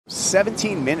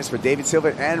17 minutes for David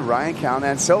Silva and Ryan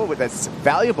Callanan. Silva with that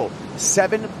valuable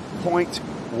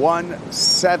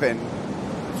 7.17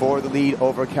 for the lead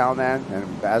over Callanan.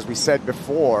 And as we said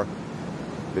before,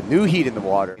 the new heat in the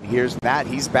water. And here's Nat,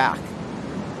 he's back.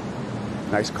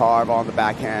 Nice carve on the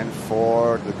backhand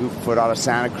for the goof foot out of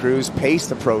Santa Cruz.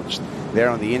 Paced approach there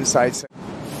on the inside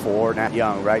for Nat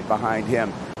Young. Right behind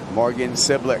him, Morgan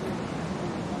Cibilic.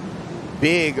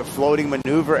 Big floating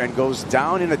maneuver and goes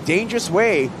down in a dangerous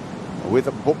way with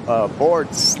a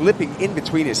board slipping in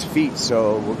between his feet.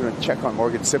 So we're going to check on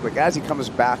Morgan Cibilic as he comes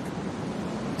back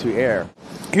to air.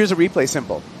 Here's a replay,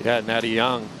 Simple. Yeah, Natty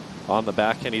Young on the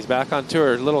backhand. He's back on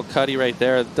tour. Little cutty right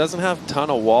there. Doesn't have a ton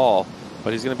of wall,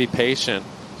 but he's going to be patient.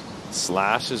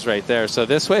 Slashes right there. So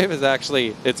this wave is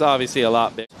actually, it's obviously a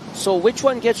lot bigger. So which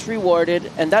one gets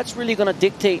rewarded? And that's really going to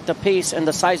dictate the pace and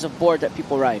the size of board that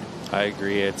people ride. I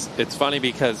agree. It's funny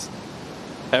because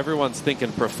everyone's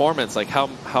thinking performance, like how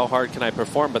hard can I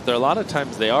perform? But there are a lot of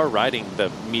times they are riding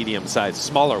the medium-sized,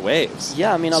 smaller waves.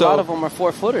 Yeah, I mean, a lot of them are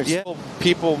 4-footers. Yeah,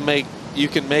 you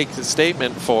can make the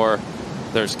statement for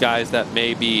there's guys that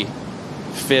may be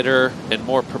fitter and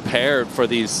more prepared for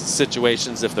these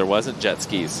situations if there wasn't jet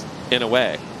skis, in a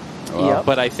way. Yep.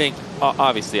 But I think,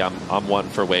 obviously, I'm one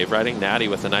for wave riding. Natty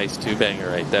with a nice two-banger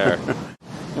right there.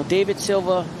 Now, David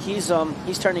Silva, he's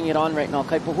turning it on right now.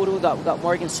 Kaipo, who do we got? We got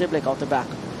Morgan Cibilic out the back.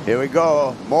 Here we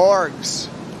go. Morgs.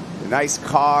 A nice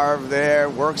carve there.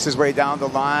 Works his way down the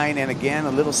line. And again,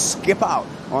 a little skip out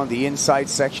on the inside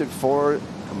section for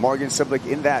Morgan Cibilic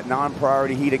in that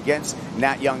non-priority heat against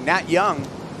Nat Young. Nat Young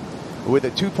with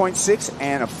a 2.6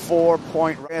 and a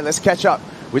 4-point. Let's catch up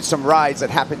with some rides that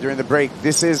happened during the break.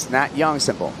 This is Nat Young,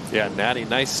 Simple. Yeah, Natty,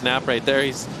 nice snap right there.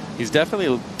 He's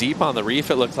definitely deep on the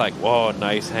reef, it looks like. Whoa,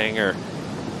 nice hanger.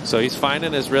 So he's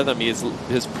finding his rhythm.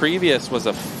 His previous was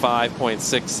a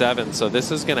 5.67, so this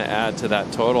is going to add to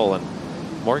that total. And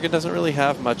Morgan doesn't really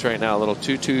have much right now. A little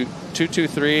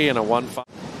 2.23 and a 1.5.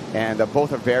 And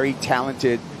both are very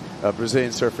talented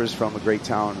Brazilian surfers from the great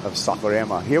town of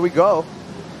Saquarema. Here we go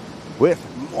with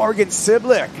Morgan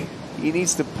Cibilic. He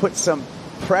needs to put some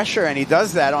pressure, and he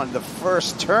does that on the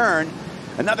first turn.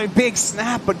 Another big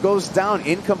snap, but goes down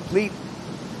incomplete.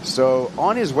 So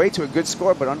on his way to a good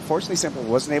score, but unfortunately Simple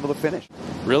wasn't able to finish.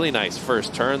 Really nice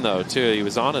first turn, though, too. He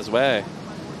was on his way.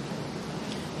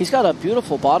 He's got a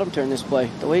beautiful bottom turn this play.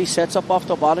 The way he sets up off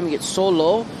the bottom, he gets so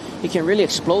low, he can really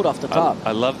explode off the top.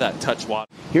 I love that touch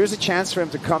water. Here's a chance for him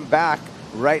to come back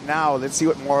right now. Let's see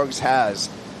what Morgs has.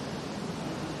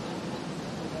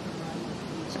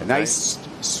 A nice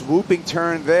swooping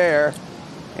turn there.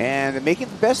 And making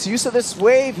the best use of this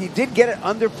wave. He did get it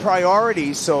under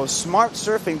priority, so smart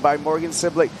surfing by Morgan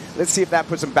Cibilic. Let's see if that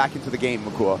puts him back into the game,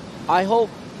 Makua. I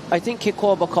think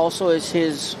Kikoa Bacalso is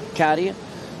his caddy.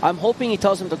 I'm hoping he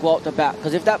tells him to go out the back,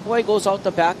 because if that boy goes out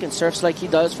the back and surfs like he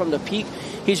does from the peak,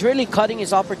 he's really cutting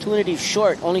his opportunities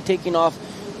short, only taking off,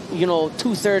 you know,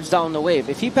 2/3 down the wave.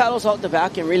 If he paddles out the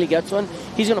back and really gets one,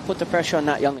 he's going to put the pressure on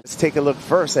Nat Young. Let's take a look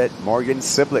first at Morgan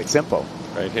Cibilic. Simple.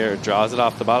 Right here, draws it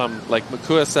off the bottom. Like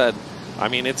Makua said, I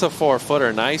mean, it's a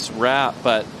 4-footer. Nice wrap,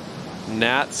 but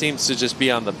Nat seems to just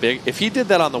be on the big. If he did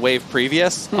that on the wave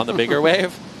previous, on the bigger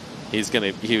wave,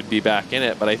 he would be back in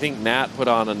it. But I think Nat put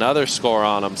on another score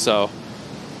on him, so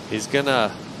he's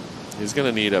gonna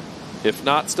need a, if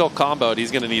not still comboed,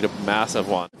 he's gonna need a massive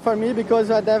one. For me, because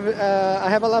I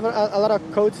have a lot of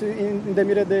coats in the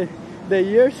middle of the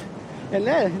years, and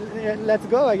let's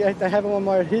go. I have one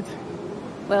more hit.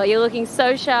 Well, you're looking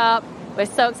so sharp. We're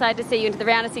so excited to see you into the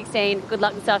round of 16. Good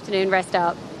luck this afternoon. Rest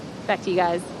up. Back to you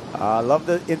guys. I love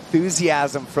the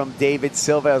enthusiasm from David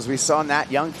Silva as we saw Nat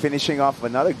Young finishing off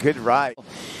another good ride.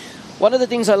 One of the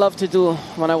things I love to do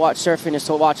when I watch surfing is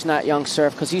to watch Nat Young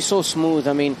surf, because he's so smooth.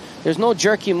 I mean, there's no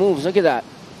jerky moves. Look at that.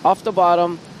 Off the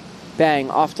bottom,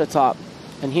 bang, off the top.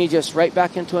 And he just right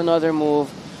back into another move.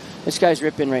 This guy's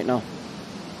ripping right now.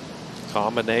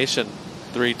 Combination.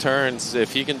 3 turns.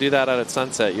 If you can do that out at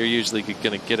sunset, you're usually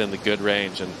going to get in the good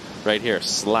range. And right here,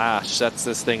 slash, sets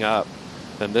this thing up.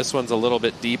 Then this one's a little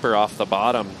bit deeper off the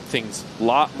bottom. Things, a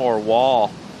lot more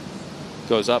wall.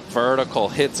 Goes up vertical,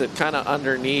 hits it kind of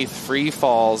underneath, free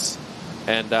falls.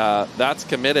 And that's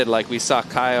committed, like we saw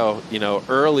Kaio, you know,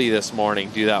 early this morning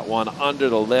do that one under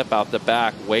the lip out the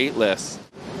back, weightless.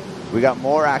 We got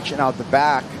more action out the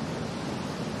back.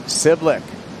 Cibilic.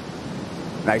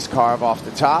 Nice carve off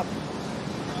the top.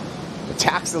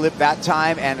 Attacks the lip that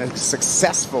time and is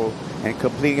successful and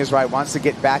completing his ride. Wants to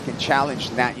get back and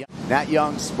challenge Nat Young. Nat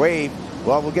Young's wave,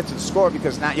 well, we'll get to the score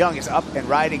because Nat Young is up and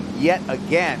riding yet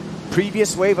again.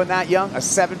 Previous wave of Nat Young, a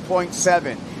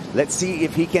 7.7. Let's see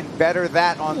if he can better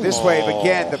that on this wave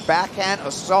again. The backhand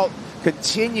assault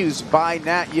continues by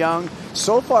Nat Young.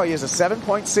 So far, he has a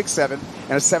 7.67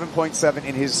 and a 7.7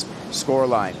 in his score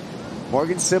line.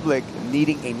 Morgan Cibilic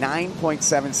needing a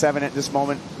 9.77 at this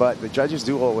moment, but the judges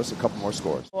do owe us a couple more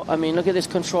scores. Well, I mean, look at this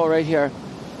control right here.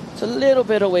 It's a little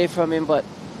bit away from him, but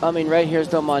I mean, right here's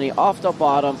the money off the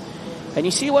bottom. And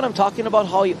you see what I'm talking about,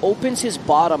 how he opens his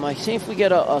bottom. I think if we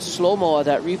get a slow-mo of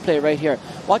that replay right here.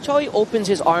 Watch how he opens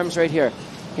his arms right here.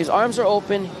 His arms are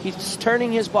open. He's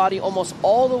turning his body almost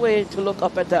all the way to look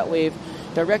up at that wave,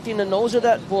 directing the nose of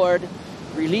that board,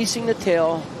 releasing the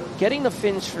tail, getting the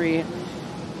fins free.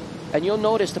 And you'll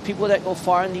notice the people that go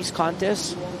far in these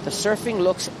contests, the surfing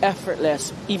looks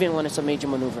effortless, even when it's a major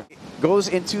maneuver. Goes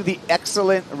into the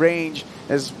excellent range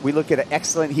as we look at an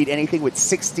excellent heat, anything with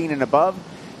 16 and above.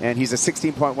 And he's a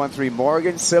 16.13.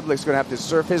 Morgan Cibilic's going to have to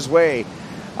surf his way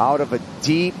out of a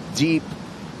deep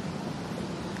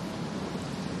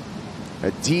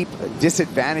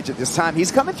disadvantage at this time.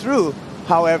 He's coming through,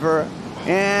 however,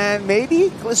 and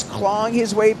maybe just clawing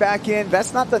his way back in.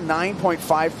 That's not the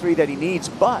 9.53 that he needs,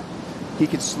 but he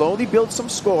can slowly build some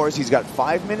scores. He's got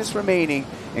 5 minutes remaining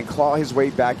and claw his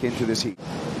way back into this heat.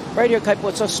 Right here, Kaipo,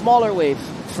 it's a smaller wave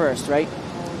first, right?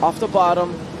 Off the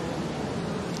bottom.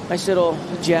 Nice little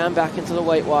jam back into the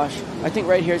whitewash. I think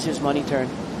right here's his money turn.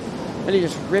 Really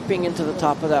just ripping into the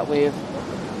top of that wave.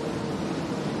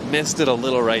 Missed it a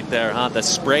little right there, huh? The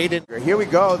sprayed in. Here we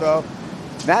go, though.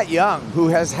 Nat Young, who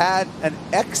has had an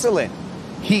excellent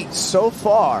heat so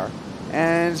far,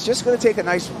 and is just going to take a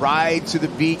nice ride to the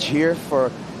beach here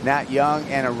for Nat Young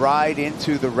and a ride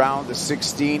into the round of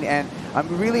 16. And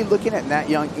I'm really looking at Nat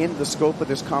Young in the scope of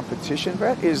this competition,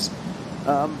 Brett, is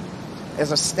as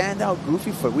a standout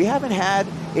goofy foot. We haven't had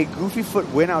a goofy foot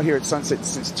win out here at Sunset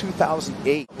since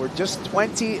 2008. We're just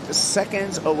 20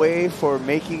 seconds away for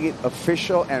making it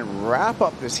official and wrap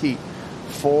up this heat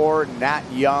for Nat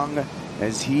Young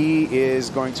as he is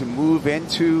going to move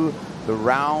into the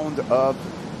round of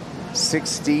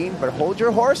 16. But hold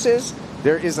your horses.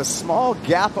 There is a small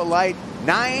gap of light.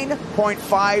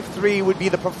 9.53 would be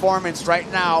the performance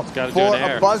right now for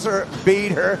a buzzer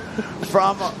beater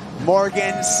from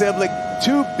Morgan Cibilic.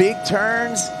 2 big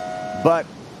turns, but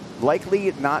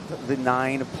likely not the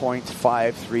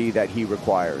 9.53 that he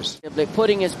requires. Cibilic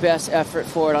putting his best effort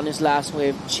forward on his last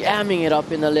wave, jamming it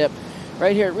up in the lip.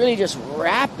 Right here, really just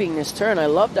wrapping this turn. I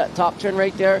love that top turn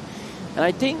right there. And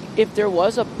I think if there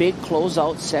was a big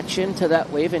closeout section to that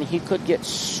wave and he could get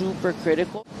super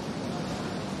critical.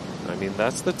 I mean,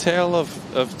 that's the tale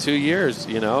of 2 years,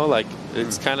 you know, like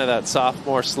it's kind of that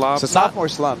sophomore slump. It's a sophomore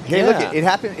slump. Hey, look, it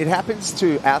happens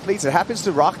to athletes. It happens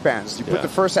to rock bands. You put the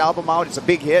first album out, it's a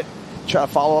big hit. Try to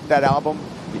follow up that album.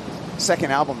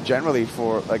 Second album generally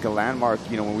for like a landmark,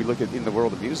 you know, when we look at in the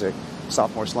world of music,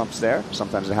 sophomore slumps there.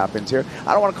 Sometimes it happens here.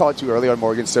 I don't want to call it too early on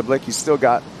Morgan Cibilic. He's still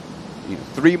got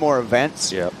 3 more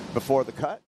events before the cut.